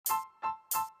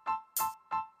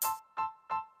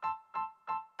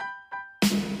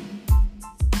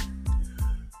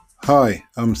Hi,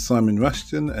 I'm Simon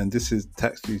Rushton, and this is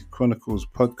Taxi Chronicles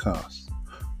podcast.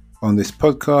 On this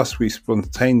podcast, we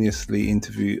spontaneously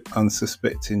interview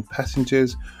unsuspecting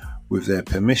passengers with their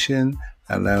permission,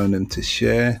 allowing them to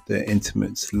share their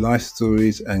intimate life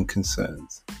stories and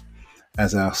concerns.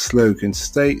 As our slogan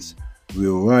states,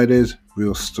 real riders,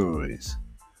 real stories.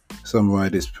 Some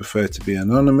riders prefer to be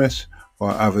anonymous,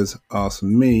 while others ask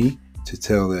me to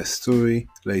tell their story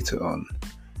later on.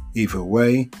 Either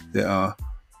way, there are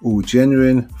all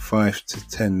genuine 5 to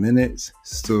 10 minutes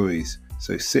stories,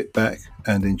 so sit back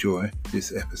and enjoy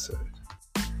this episode.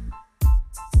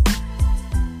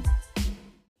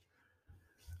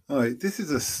 Alright, this is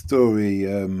a story,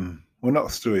 not a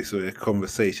story, sorry, a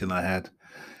conversation I had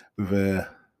with a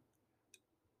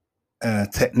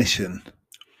technician.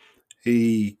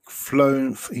 He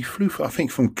flew, I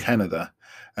think, from Canada,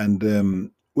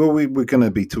 and what we were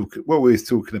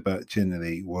talking about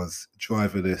generally was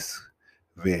driverless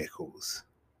vehicles,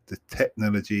 the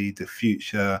technology, the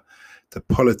future, the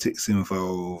politics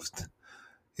involved,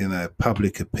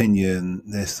 public opinion.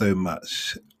 There's so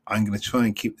much. I'm going to try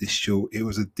and keep this short. It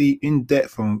was a deep,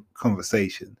 in-depth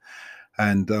conversation,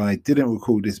 and I didn't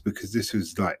record this because this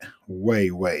was like way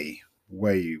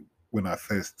when I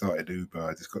first started Uber.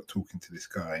 I just got talking to this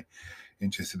guy,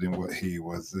 interested in what he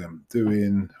was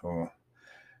doing,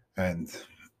 and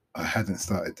I hadn't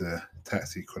started the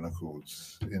Taxi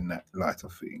Chronicles in that light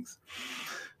of things.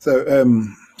 So,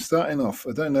 starting off,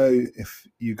 I don't know if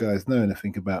you guys know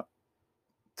anything about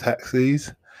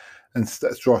taxis and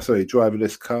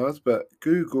driverless cars, but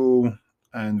Google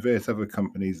and various other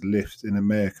companies, Lyft in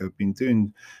America, have been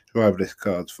doing driverless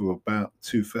cars for about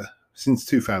since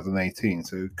 2018.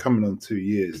 So coming on 2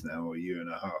 years now, or a year and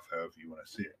a half, however you want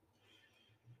to see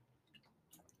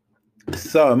it.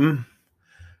 Some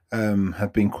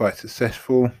have been quite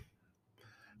successful,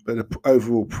 but the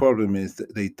overall problem is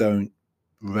that they don't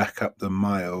rack up the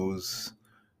miles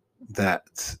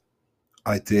that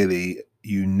ideally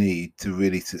you need to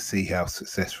really to see how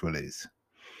successful it is.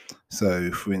 So,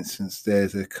 for instance,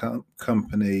 there's a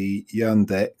company,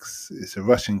 Yandex. It's a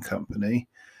Russian company,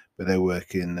 but they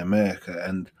work in America,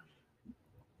 and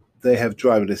they have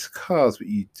driverless cars, but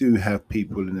you do have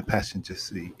people in the passenger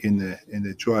seat, in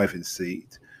the driving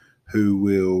seat, who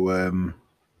will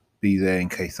be there in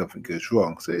case something goes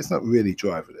wrong. So it's not really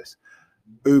driverless.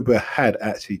 Uber had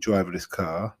actually driverless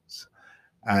cars,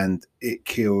 and it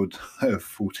killed a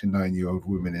 49-year-old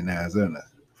woman in Arizona.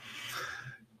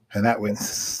 And that went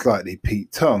slightly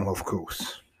Pete Tong, of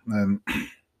course.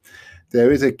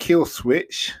 There is a kill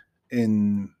switch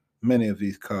in many of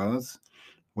these cars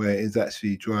where it's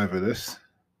actually driverless,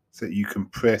 so you can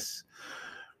press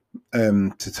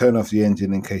to turn off the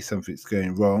engine in case something's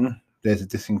going wrong. There's a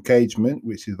disengagement,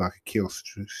 which is like a kill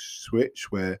switch,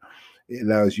 where it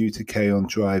allows you to carry on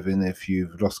driving if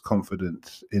you've lost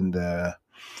confidence in the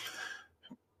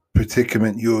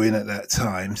predicament you're in at that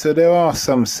time. So there are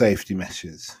some safety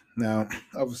measures. Now,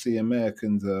 obviously,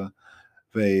 Americans are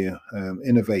very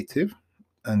innovative,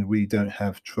 and we don't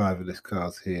have driverless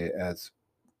cars here as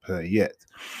per yet.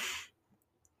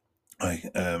 I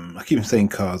keep saying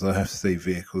cars. I have to say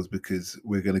vehicles because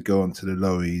we're going to go on to the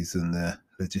lorries and the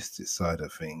logistics side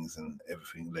of things and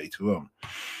everything later on.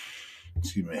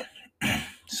 Excuse me.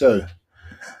 So,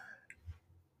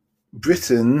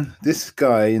 Britain, this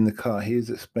guy in the car, he has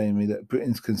explained me that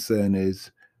Britain's concern is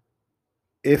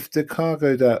if the car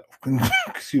goes out.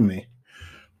 Excuse me.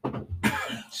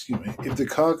 If the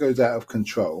car goes out of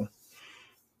control,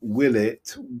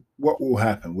 what will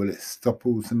happen? Will it stop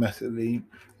automatically?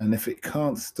 And if it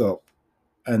can't stop,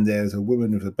 and there's a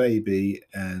woman with a baby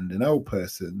and an old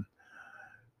person,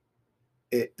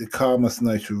 the car must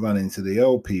know to run into the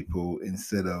old people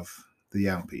instead of the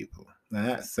young people. Now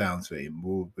that sounds very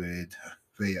morbid,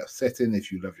 very upsetting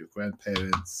if you love your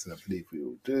grandparents. I believe we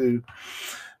all do.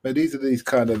 But these are these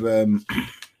kind of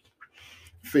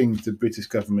things the British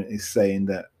government is saying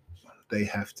that they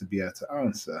have to be able to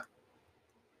answer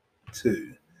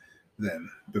to them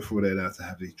before they're allowed to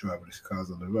have these driverless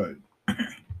cars on the road.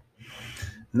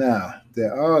 Now,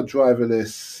 there are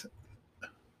driverless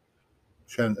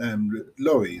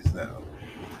lorries now.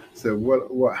 So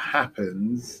what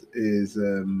happens is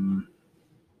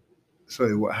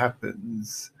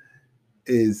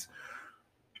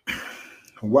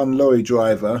one lorry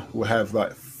driver will have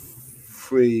like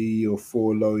 3 or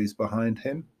 4 lorries behind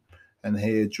him, and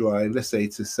he'll drive, let's say,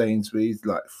 to Sainsbury's,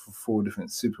 like 4 different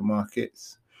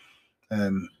supermarkets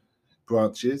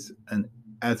branches, and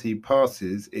as he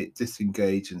passes, it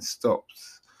disengages and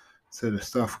stops, so the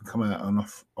staff can come out and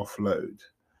offload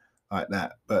like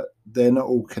that. But they're not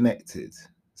all connected.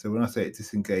 So when I say it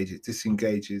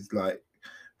disengages like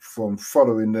from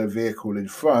following the vehicle in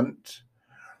front.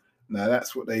 Now,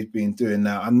 that's what they've been doing.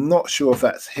 Now, I'm not sure if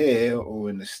that's here or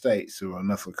in the States or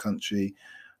another country.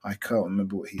 I can't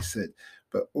remember what he said.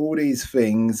 But all these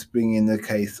things bring in the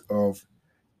case of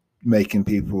making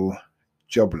people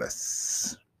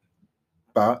jobless,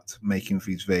 but making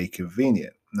things very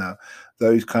convenient. Now,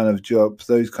 those kind of jobs,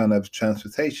 those kind of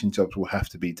transportation jobs will have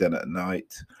to be done at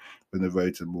night when the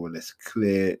roads are more or less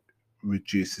clear,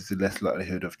 reduces the less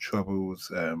likelihood of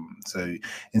troubles. So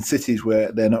in cities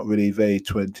where they're not really very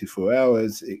 24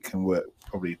 hours, it can work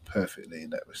probably perfectly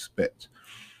in that respect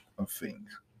of things.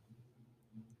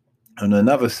 And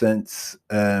another sense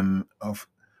of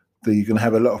that you're going to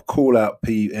have a lot of call-out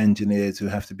engineers who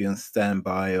have to be on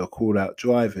standby, or call-out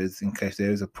drivers in case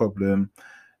there is a problem.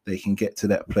 They can get to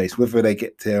that place. Whether they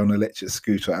get there on an electric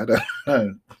scooter, I don't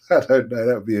know. I don't know.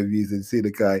 That would be amusing. See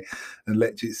the guy, an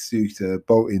electric scooter,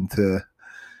 bolting to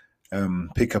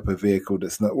pick up a vehicle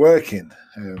that's not working.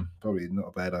 Probably not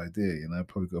a bad idea.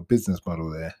 Probably got a business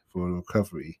model there for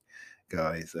recovery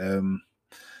guys.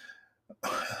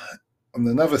 On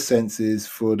another sense is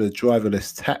for the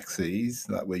driverless taxis,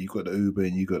 like where you've got the Uber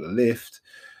and you've got the Lyft,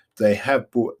 they have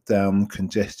brought down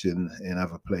congestion in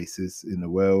other places in the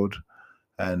world,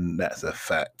 and that's a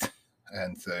fact.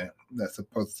 And so that's a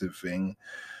positive thing.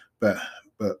 But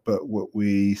what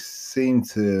we seem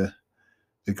to,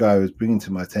 the guy was bringing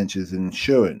to my attention is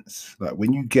insurance. Like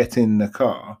when you get in the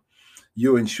car,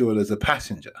 you're insured as a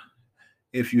passenger.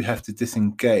 If you have to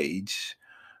disengage,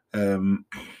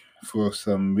 for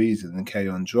some reason and carry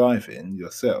on driving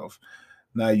yourself,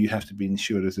 now you have to be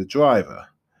insured as a driver.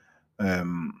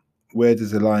 Where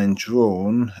does the line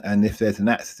drawn? And if there's an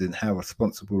accident, how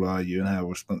responsible are you and how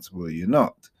responsible are you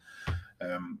not?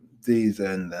 These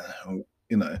and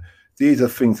these are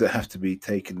things that have to be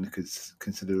taken into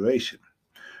consideration.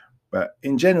 But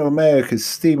in general, America's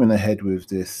steaming ahead with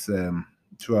this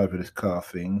driverless car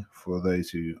thing, for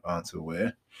those who aren't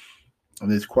aware. And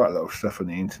there's quite a lot of stuff on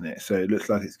the internet, so it looks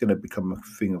like it's going to become a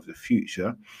thing of the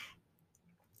future.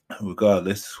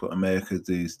 Regardless, what America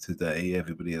does today,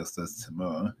 everybody else does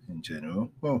tomorrow in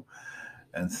general. Well,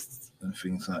 and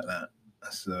things like that.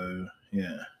 So,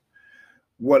 yeah.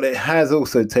 What it has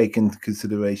also taken into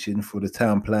consideration for the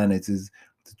town planners is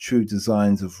the true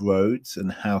designs of roads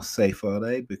and how safe are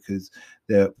they, because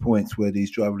there are points where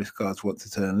these driverless cars want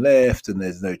to turn left and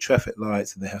there's no traffic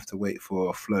lights and they have to wait for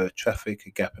a flow of traffic,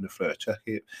 a gap in the flow of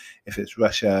traffic. If it's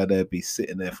rush hour, they'll be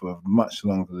sitting there for much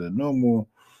longer than normal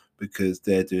because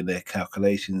they're doing their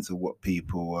calculations of what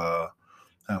people are,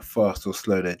 how fast or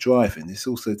slow they're driving. This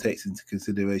also takes into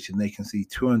consideration they can see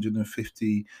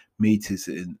 250 meters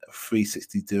in a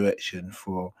 360 direction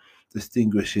for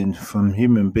distinguishing from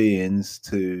human beings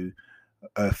to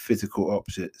physical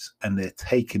objects, and they're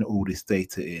taking all this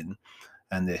data in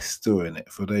and they're storing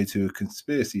it. For those who are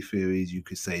conspiracy theories, you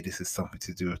could say this is something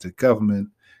to do with the government,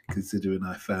 considering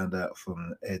I found out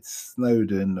from Ed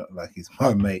Snowden, not like he's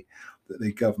my mate, that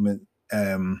the government,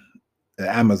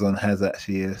 Amazon has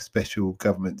actually a special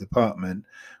government department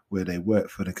where they work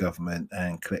for the government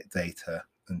and collect data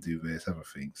and do various other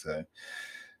things. So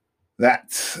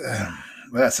that's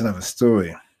another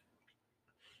story.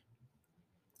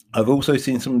 I've also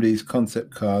seen some of these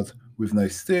concept cars with no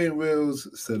steering wheels,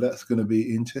 so that's going to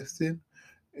be interesting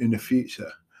in the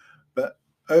future. But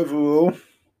overall,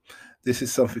 this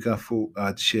is something I thought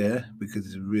I'd share because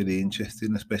it's really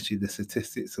interesting, especially the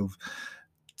statistics of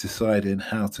deciding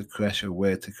how to crash or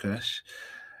where to crash.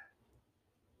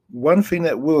 One thing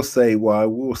that will say why I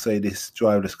will say this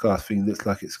driverless car thing looks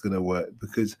like it's going to work,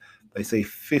 because they say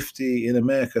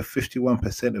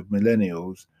 51% of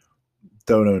millennials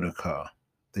don't own a car.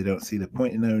 They don't see the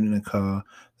point in owning a car.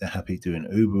 They're happy doing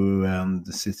Uber around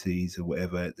the cities or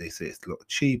whatever. They say it's a lot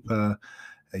cheaper.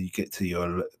 You get to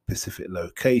your specific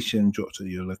location, drop to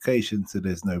your location, so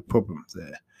there's no problems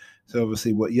there. So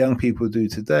obviously what young people do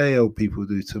today, old people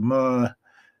do tomorrow.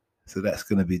 So that's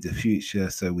going to be the future.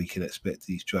 So we can expect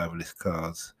these driverless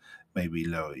cars, maybe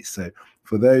lorries. So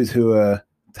for those who are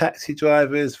taxi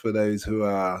drivers, for those who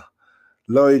are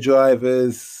lorry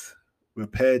drivers,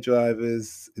 repair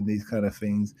drivers, and these kind of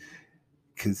things,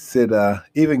 consider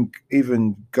even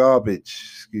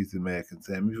garbage, excuse the American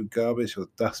term, even garbage or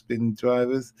dustbin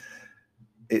drivers.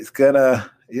 It's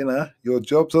gonna, your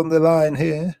job's on the line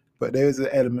here, but there is an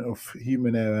element of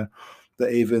human error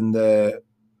that even the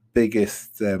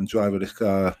biggest driverless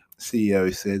car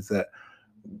CEO says that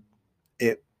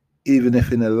even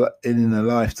if in a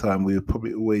lifetime we would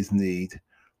probably always need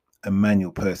a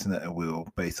manual person at a wheel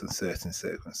based on certain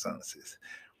circumstances.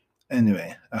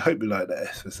 Anyway, I hope you like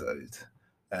that episode,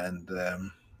 and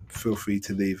feel free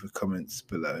to leave comments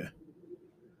below.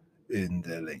 in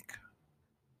the link.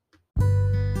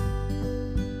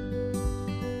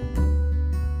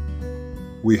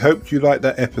 We hope you liked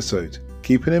that episode.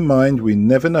 Keeping in mind, we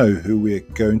never know who we're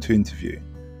going to interview.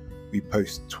 We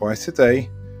post twice a day,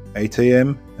 8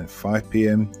 a.m. and 5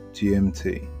 p.m.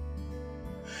 GMT.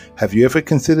 Have you ever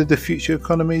considered the future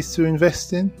economies to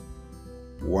invest in?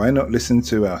 Why not listen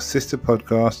to our sister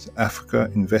podcast,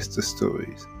 Africa Investor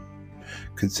Stories?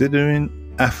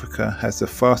 Considering Africa has the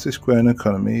fastest growing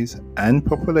economies and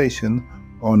population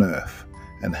on Earth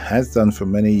and has done for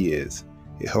many years,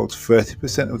 it holds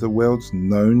 30% of the world's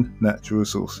known natural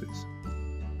resources.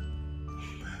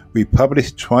 We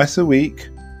publish twice a week,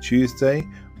 Tuesday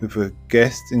with a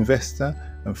guest investor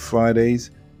and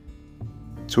Fridays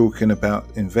talking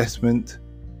about investment,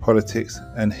 politics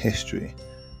and history,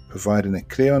 providing a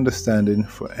clear understanding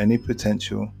for any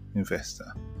potential investor.